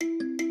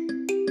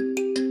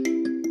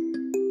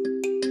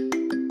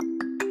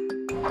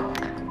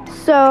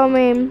So, I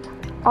mean,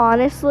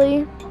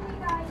 honestly,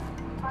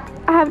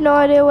 I have no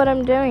idea what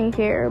I'm doing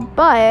here,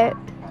 but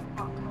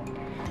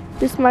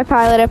this is my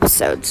pilot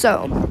episode,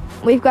 so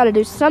we've got to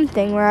do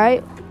something,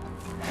 right?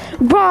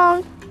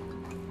 Wrong!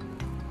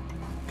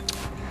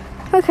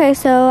 Okay,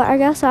 so I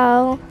guess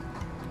I'll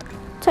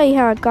tell you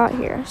how I got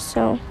here.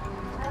 So,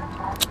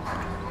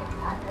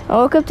 I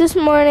woke up this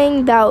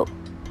morning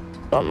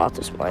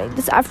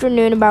this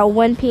afternoon about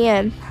 1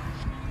 p.m.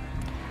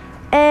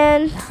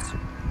 And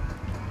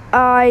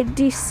I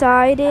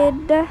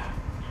decided that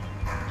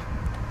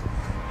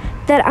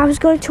I was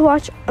going to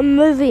watch a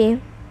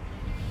movie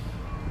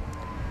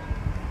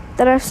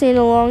that I've seen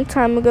a long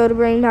time ago to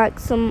bring back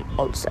some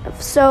old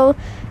stuff. So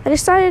I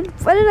decided,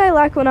 what did I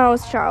like when I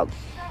was a child?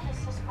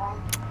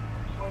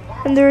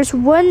 And there's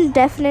one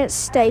definite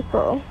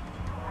staple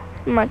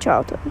in my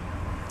childhood,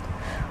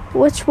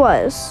 which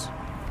was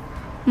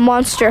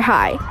Monster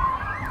High.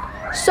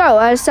 So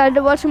I decided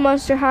to watch a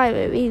Monster High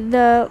movie.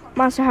 The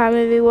Monster High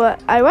movie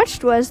what I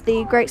watched was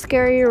The Great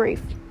Scary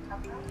Reef.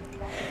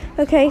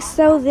 Okay,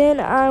 so then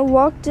I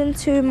walked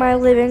into my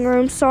living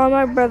room, saw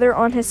my brother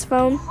on his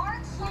phone,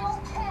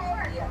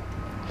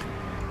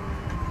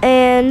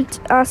 and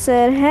I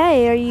said,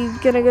 "Hey, are you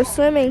gonna go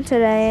swimming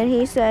today?" And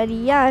he said,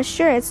 "Yeah,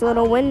 sure, it's a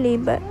little windy,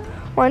 but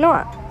why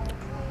not?"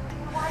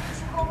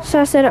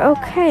 So I said,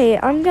 "Okay,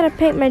 I'm gonna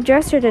paint my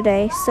dresser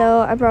today." So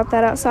I brought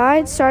that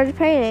outside, started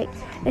painting.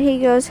 And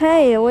he goes,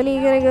 "Hey, when are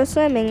you gonna go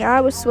swimming?"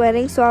 I was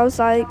sweating, so I was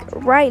like,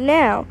 "Right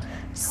now."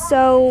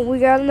 So we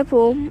got in the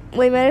pool.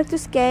 We made up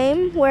this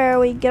game where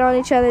we get on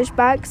each other's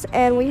backs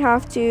and we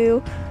have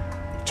to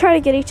try to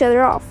get each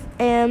other off.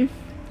 And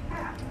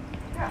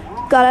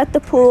got at the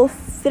pool,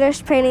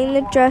 finished painting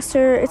the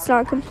dresser. It's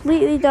not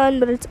completely done,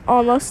 but it's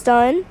almost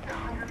done.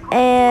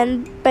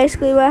 And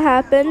basically what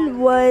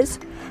happened was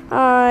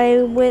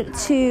I went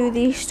to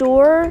the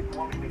store,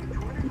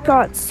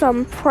 got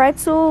some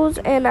pretzels,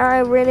 and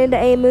I rented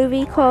a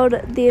movie called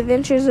The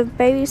Adventures of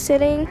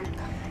Babysitting.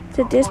 It's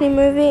a Disney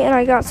movie, and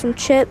I got some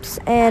chips,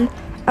 and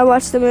I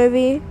watched the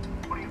movie,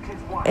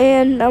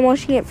 and I'm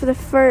watching it for the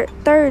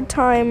third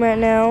time right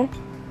now,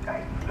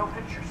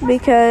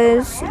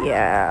 because,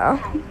 yeah,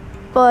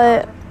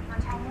 but,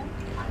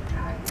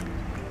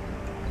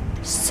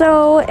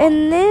 so,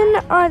 and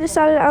then I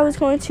decided I was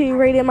going to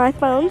rate it my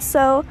phone,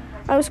 so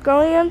I was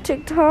scrolling on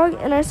TikTok,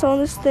 and I saw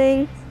this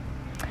thing.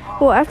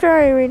 Well, after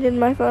I rated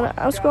my phone,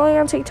 I was scrolling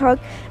on TikTok,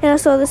 and I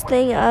saw this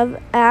thing of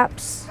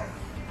apps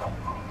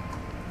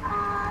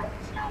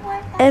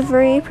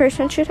every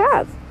person should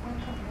have.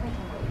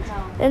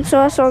 And so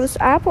I saw this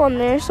app on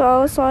there, so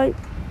I was like,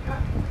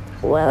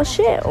 well,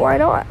 shit, why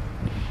not?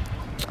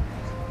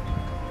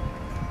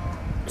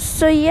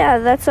 So yeah,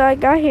 that's how I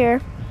got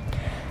here.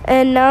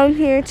 And now I'm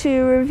here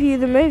to review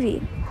the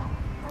movie.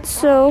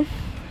 So,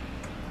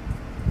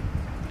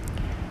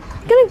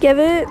 I'm gonna give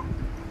it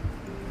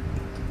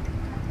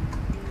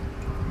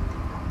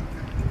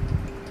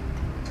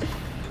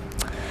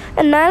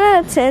a 9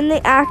 out of 10.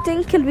 The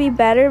acting could be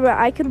better, but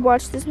I could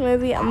watch this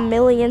movie a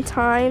million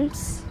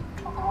times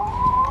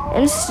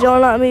and still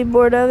not be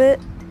bored of it.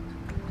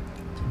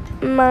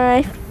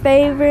 My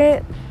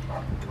favorite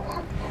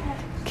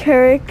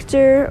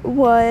character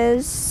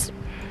was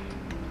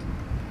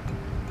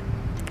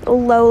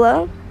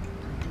Lola.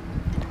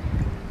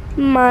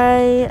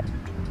 My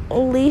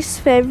least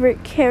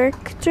favorite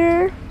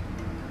character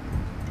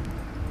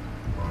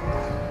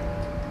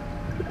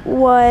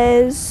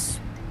was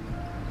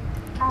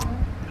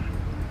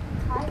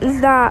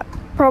that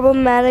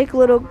problematic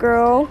little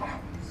girl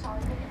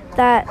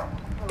that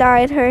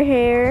dyed her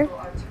hair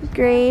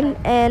green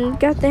and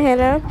got the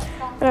henna.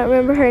 I don't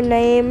remember her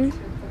name,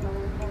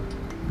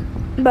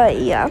 but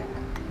yeah,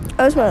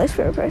 that was my least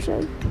favorite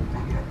person.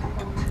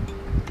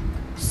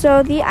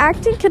 So the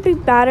acting could be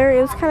better.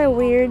 It was kind of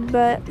weird,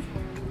 but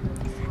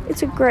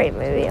it's a great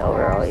movie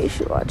overall. You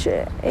should watch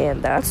it.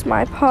 And that's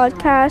my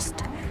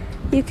podcast.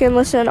 You can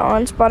listen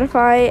on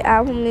Spotify,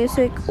 Apple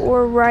Music,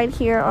 or right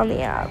here on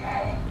the app.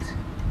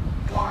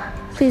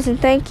 Please and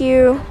thank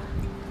you.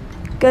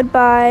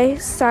 Goodbye.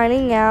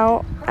 Signing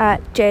out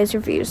at Jay's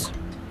Reviews.